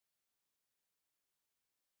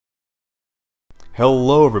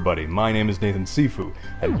Hello everybody, my name is Nathan Sifu,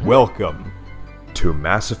 and welcome to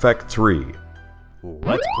Mass Effect 3.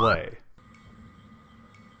 Let's Play.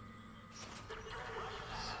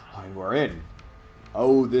 And we're in.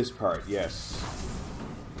 Oh, this part, yes.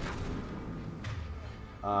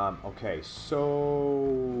 Okay,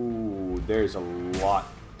 so there's a lot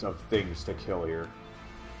of things to kill here.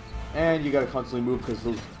 And you gotta constantly move because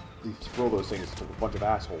they throw those things to a bunch of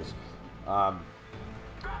assholes. Oh,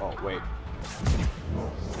 wait.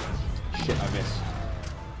 Shit, I missed.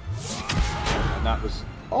 And that was...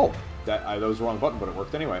 Oh! That was the wrong button, but it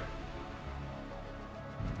worked anyway.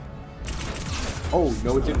 Oh,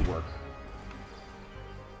 no, it didn't work.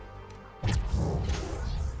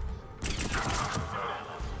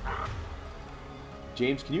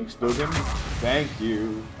 James, can you explode him? Thank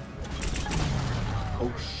you.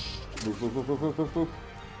 Oh, shh. Move, move, move, move, move, move, move.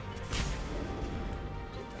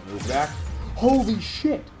 Move back. Holy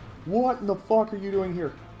shit! What in the fuck are you doing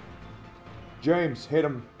here? James, hit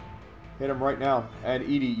him. Hit him right now. And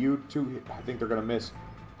Edie, you too. I think they're gonna miss.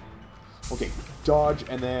 Okay, dodge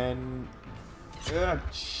and then...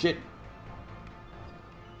 shit.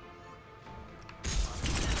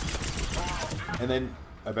 And then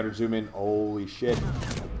I better zoom in. Holy shit.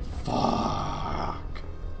 Fuck.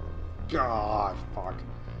 God, fuck.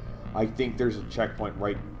 I think there's a checkpoint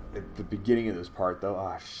right at the beginning of this part, though.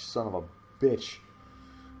 Ah, son of a bitch.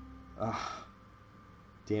 Ah,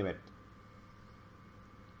 damn it.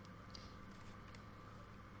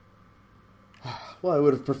 Well, I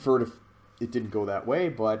would have preferred if it didn't go that way,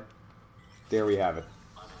 but there we have it.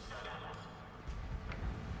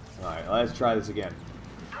 Alright, let's try this again.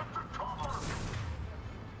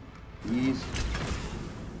 These.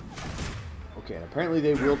 Okay, and apparently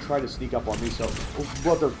they will try to sneak up on me, so... Oh,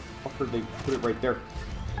 motherfucker, they put it right there.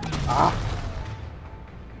 Ah!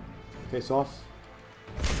 Piss off.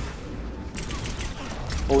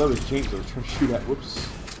 Oh, that was James I was trying to shoot at. Whoops.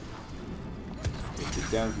 Okay, keep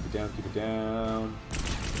it down, keep it down, keep it down.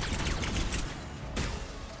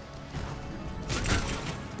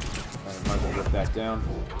 I might as well rip that down.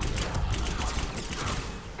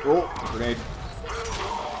 Oh, grenade.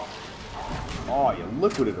 Oh, you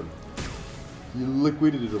liquidated him. You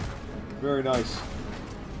liquidated him. Very nice.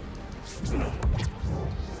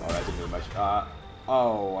 Oh, that didn't do much.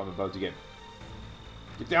 Oh, I'm about to get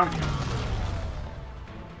down.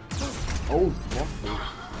 Oh, fuck me.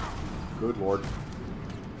 Good lord.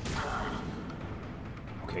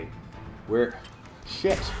 Okay. Where?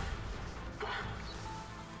 Shit.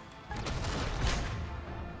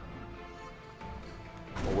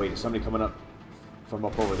 Oh, wait. Is somebody coming up from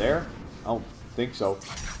up over there? I don't think so.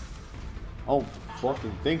 I don't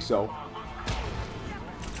fucking think so.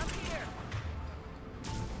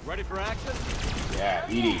 Ready for action? Yeah,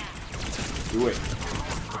 Edie. Do it.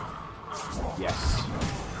 Yes.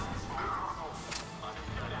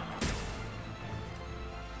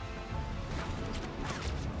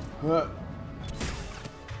 Oh.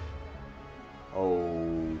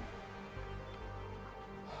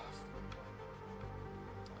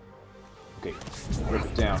 Okay, rip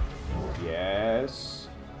it down. Yes.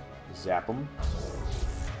 Zap him.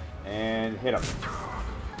 And hit him.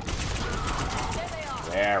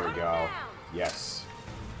 There we go. Yes.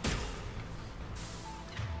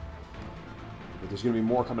 But there's going to be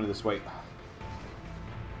more coming this way.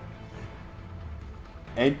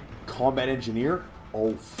 And combat engineer?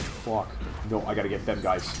 Oh, fuck. No, I gotta get them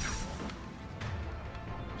guys.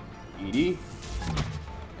 Edie.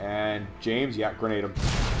 And James, yeah, grenade him.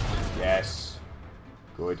 Yes.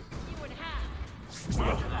 Good.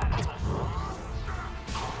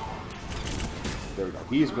 There we go.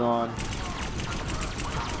 He's gone.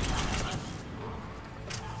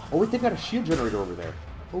 Oh, wait, they've got a shield generator over there.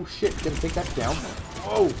 Oh, shit. Gonna take that down.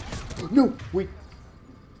 Oh! No! Wait.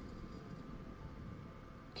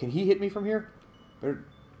 Can he hit me from here? Better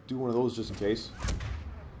do one of those just in case.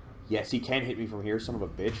 Yes, he can hit me from here, son of a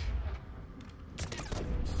bitch.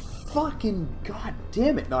 Fucking god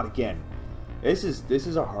damn it, not again. This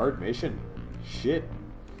is a hard mission. Shit.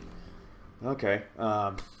 Okay.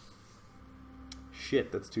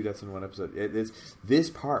 Shit, that's 2 deaths in 1 episode. This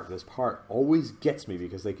part always gets me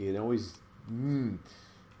because they can always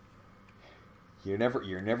you're never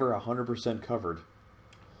 100% covered.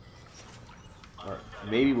 Alright,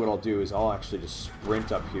 maybe what I'll do is I'll actually just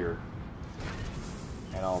sprint up here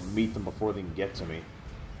and I'll meet them before they can get to me.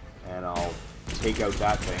 And I'll take out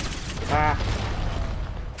that thing. Ah!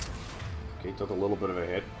 Okay, took a little bit of a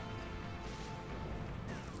hit.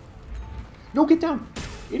 No, get down!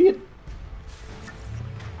 Idiot!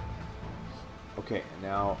 Okay, and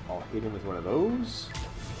now I'll hit him with one of those.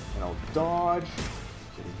 And I'll dodge.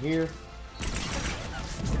 Get in here.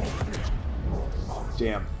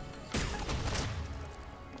 damn.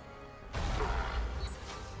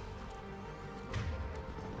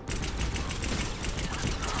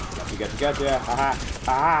 Gotcha. Haha.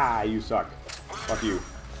 Haha. You suck. Fuck you.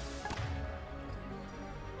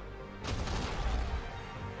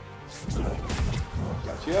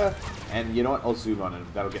 Gotcha. And you know what? I'll zoom on him.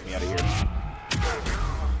 That'll get me out of here.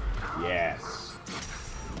 Yes.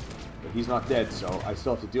 But he's not dead, so I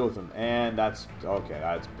still have to deal with him. And that's... okay,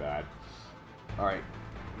 that's bad. Alright.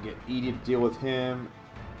 Get Edie to deal with him.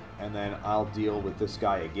 And then I'll deal with this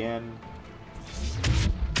guy again.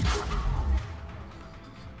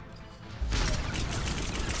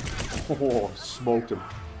 Oh, smoked him.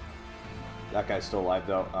 That guy's still alive,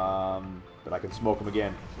 though. But I can smoke him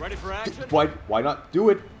again. Ready for action? Why not? Do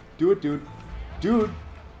it. Do it, dude. Dude.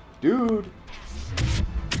 Dude.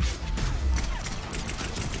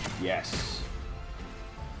 Yes.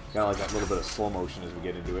 Kind of like that little bit of slow motion as we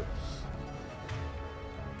get into it.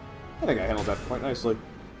 I think I handled that quite nicely.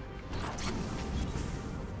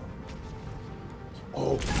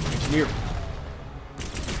 Oh, engineer.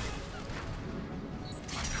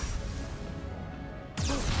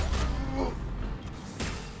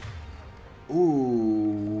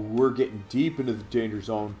 Ooh, we're getting deep into the danger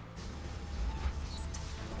zone.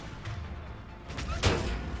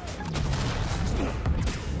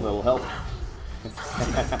 A little help.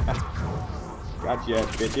 Gotcha,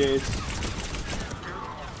 bitches.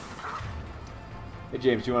 Hey,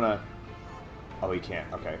 James, you wanna... oh, he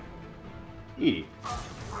can't. Okay. Edie.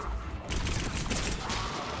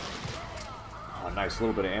 Oh, nice.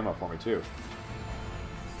 Little bit of ammo for me, too.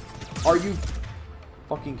 Are you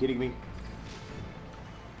fucking kidding me?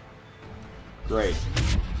 Great.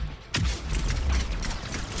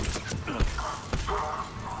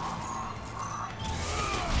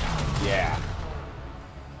 Yeah.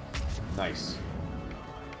 Nice.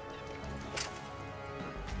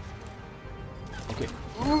 Okay.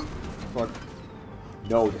 Fuck.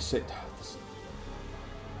 No, the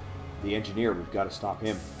engineer, we've got to stop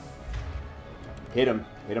him. Hit him.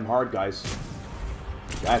 Hit him hard, guys.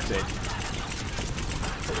 That's it.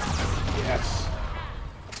 Yes.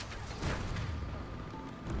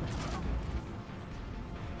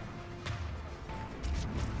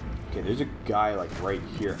 Okay, there's a guy, like, right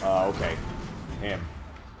here. Oh, okay. Him.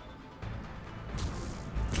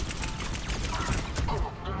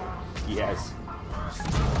 Yes.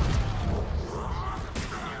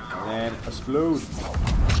 And then explode.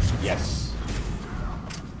 Yes.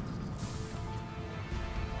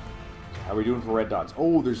 How are we doing for red dots?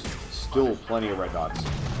 Oh, there's still plenty of red dots.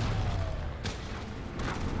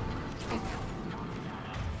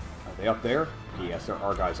 Are they up there? Okay, yes, there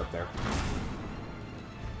are guys up there.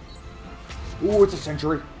 Ooh, it's a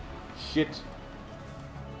sentry. Shit.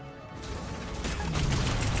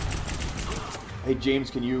 Hey,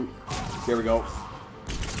 James, can you... there we go.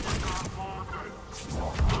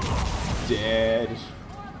 Dead.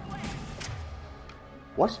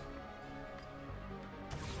 What?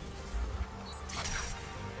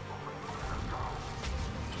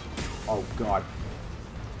 Oh, God.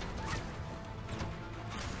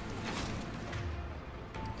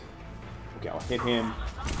 Okay, I'll hit him.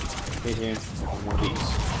 Hit him on one of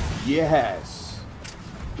these. Yes!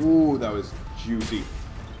 Ooh, that was juicy.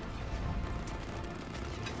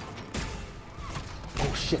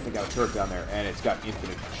 Oh shit, they got a turret down there, and it's got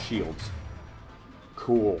infinite shields.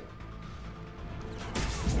 Cool.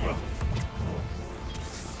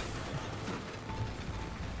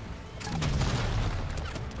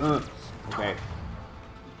 Okay.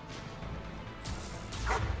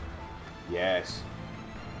 Yes.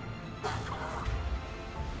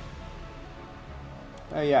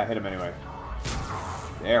 Oh yeah, hit him anyway.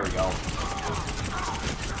 There we go.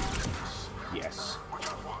 Yes.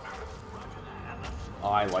 Oh,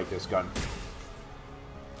 I like this gun.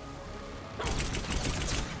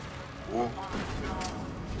 Whoa.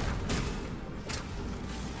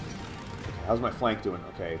 Okay, how's my flank doing?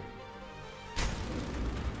 Okay.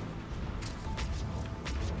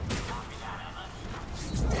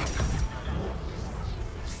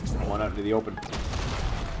 One out into the open.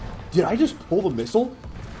 Did I just pull the missile?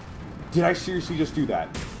 Did I seriously just do that?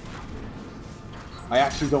 I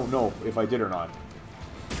actually don't know if I did or not.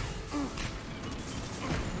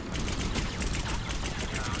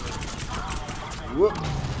 Whoop.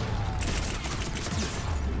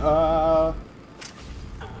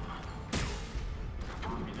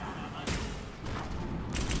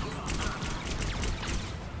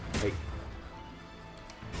 Hey.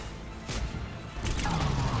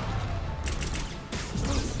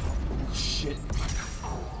 Shit.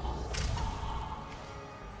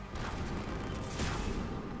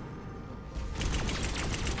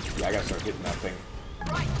 I gotta start hitting that thing.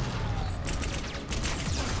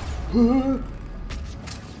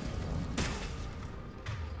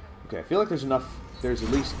 Okay, I feel like there's enough. There's at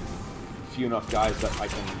least a few enough guys that I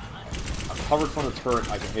can. I'm covered from the turret.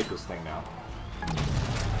 I can hit this thing now.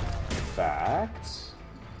 In fact,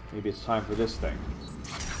 maybe it's time for this thing.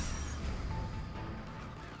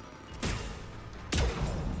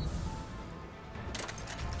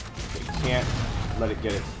 Okay, can't let it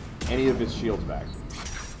get any of its shields back.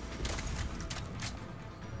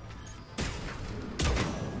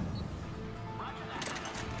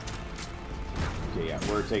 Okay, yeah,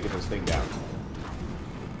 we're taking this thing down.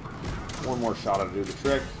 One more shot to do the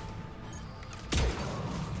trick.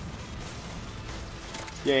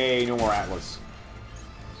 Yay, no more Atlas.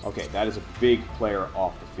 Okay, that is a big player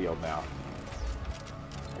off the field now.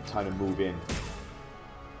 Time to move in.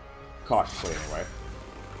 Cautiously, anyway.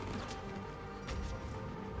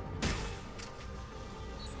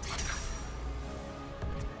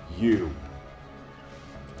 You.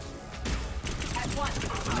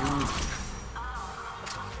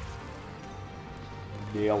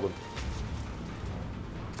 Nailed him.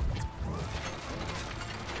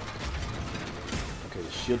 Okay,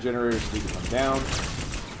 the shield generators need to come down.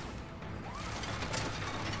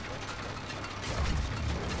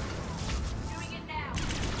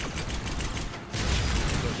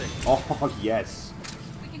 Oh, yes.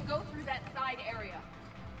 We can go through that side area.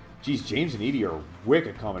 Geez, James and Edie are a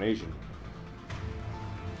wicked combination.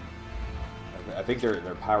 I think their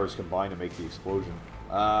powers combine to make the explosion.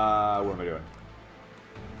 What am I doing?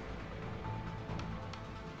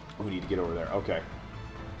 We need to get over there. Okay.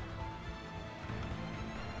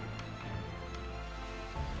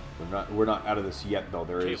 We're not out of this yet, though.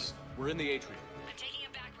 There is. We're in the atrium. I'm taking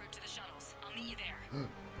a back route to the shuttles. I'll meet you there.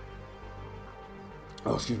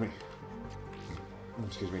 Oh, excuse me.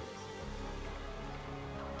 Excuse me.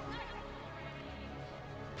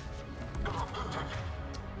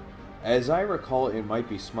 As I recall, it might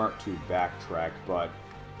be smart to backtrack, but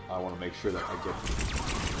I want to make sure that I get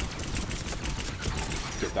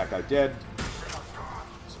that guy dead.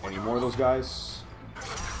 Any more of those guys?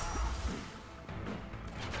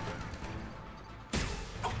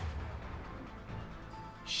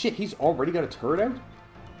 Shit, he's already got a turret out?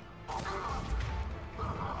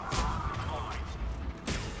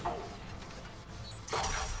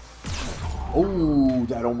 Oh,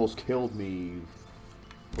 that almost killed me.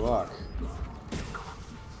 Fuck.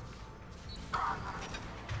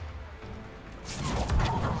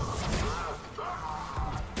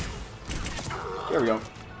 There we go.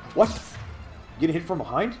 What? Getting hit from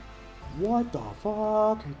behind? What the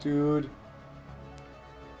fuck, dude?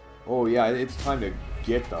 Oh yeah, it's time to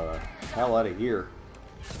get the hell out of here.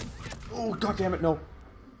 Oh, god damn it, no.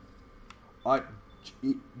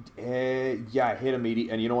 Yeah, hit him, Edie,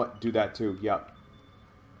 and you know what? Do that too. Yep.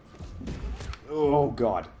 Oh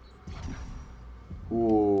god.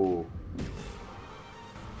 Ooh.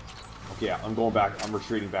 Okay, yeah, I'm going back. I'm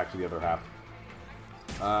retreating back to the other half.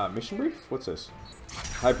 Mission brief? What's this?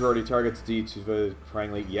 High priority targets D to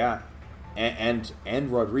Prangley. Yeah, and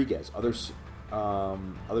Rodriguez. Other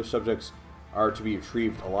subjects are to be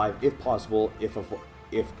retrieved alive if possible. If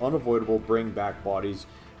unavoidable, bring back bodies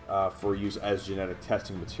for use as genetic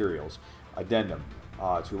testing materials. Addendum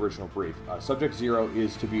to original brief. Subject 0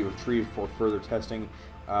 is to be retrieved for further testing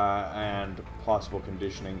and possible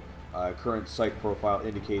conditioning. Current psych profile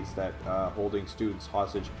indicates that holding students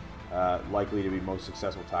hostage likely to be most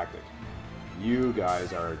successful tactic. You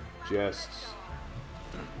guys are just...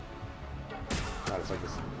 God, it's like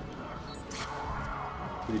this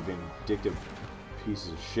pretty vindictive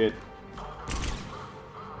pieces of shit.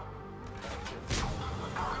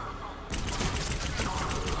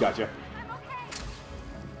 Gotcha. I'm okay.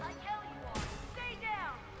 Like hell you are. Stay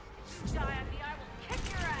down. You die on me, I will kick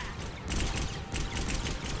your ass.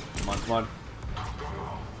 Come on, come on.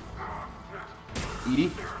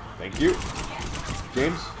 Edie, thank you.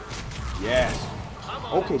 James, yes.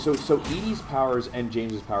 Okay, so Edie's powers and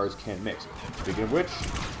James's powers can mix. Speaking of which,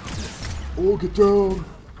 oh, get down.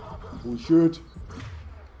 Holy shit.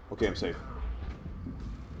 Okay, I'm safe.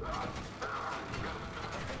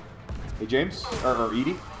 Hey, James, or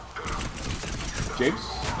Edie. James,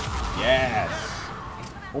 yes.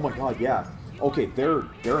 Oh my god, yeah. Okay, they're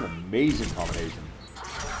an amazing combination.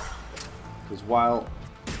 Because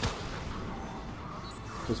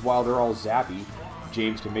while they're all zappy,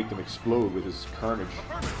 James can make them explode with his carnage.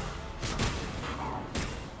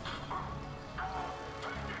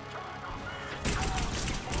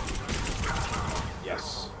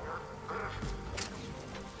 Yes.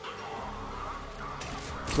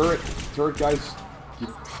 Turret guys,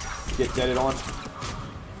 get deaded on.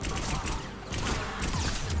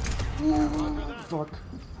 Fuck.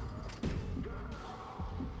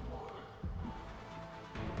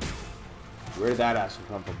 Where did that asshole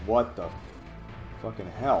come from? What the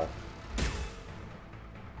fucking hell?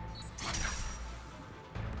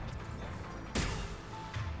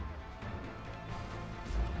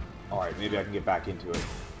 Alright, maybe I can get back into it.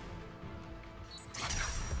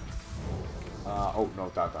 Oh,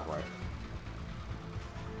 no, not that way.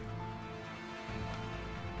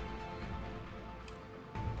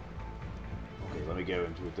 Okay, let me go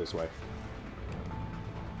into it this way.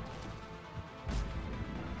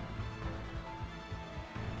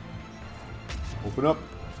 Open up.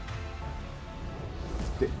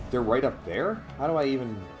 They're right up there? How do I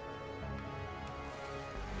even...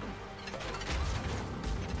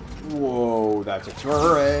 Whoa, that's a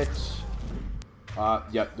turret!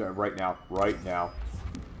 Yep, right now. Right now.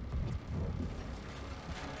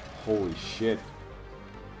 Holy shit.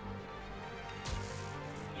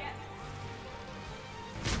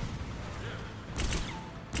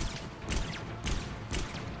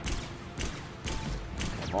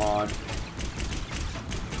 Come on.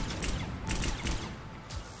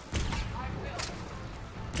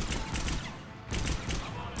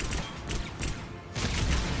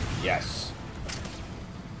 Yes.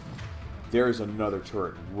 There's another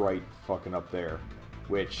turret right fucking up there.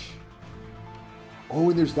 Which... Oh,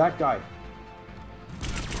 and there's that guy.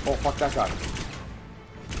 Oh, fuck that guy.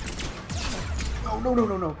 No, no, no,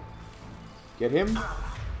 no, no. Get him.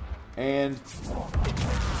 And...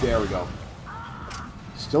 There we go.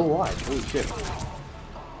 Still alive. Holy shit.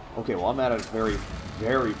 Okay, well, I'm at a very,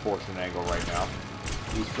 very fortunate angle right now.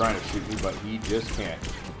 He's trying to shoot me, but he just can't.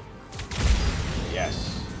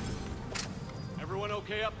 Yes. Everyone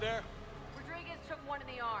okay up there? Rodriguez took one in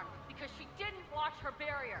the arm because she didn't watch her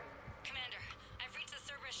barrier. Commander, I've reached the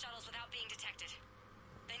Cerberus shuttles without being detected.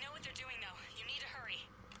 They know what they're doing, though. You need to hurry.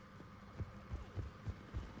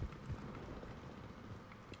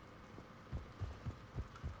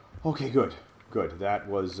 Okay, good. Good. That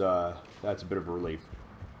was, that's a bit of a relief.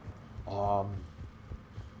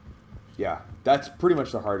 Yeah, that's pretty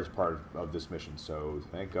much the hardest part of this mission, so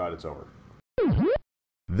thank God it's over.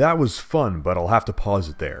 That was fun, but I'll have to pause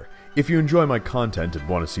it there. If you enjoy my content and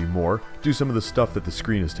want to see more, do some of the stuff that the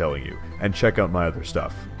screen is telling you, and check out my other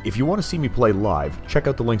stuff. If you want to see me play live, check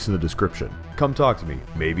out the links in the description. Come talk to me,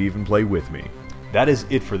 maybe even play with me. That is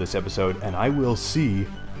it for this episode, and I will see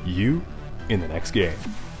you in the next game.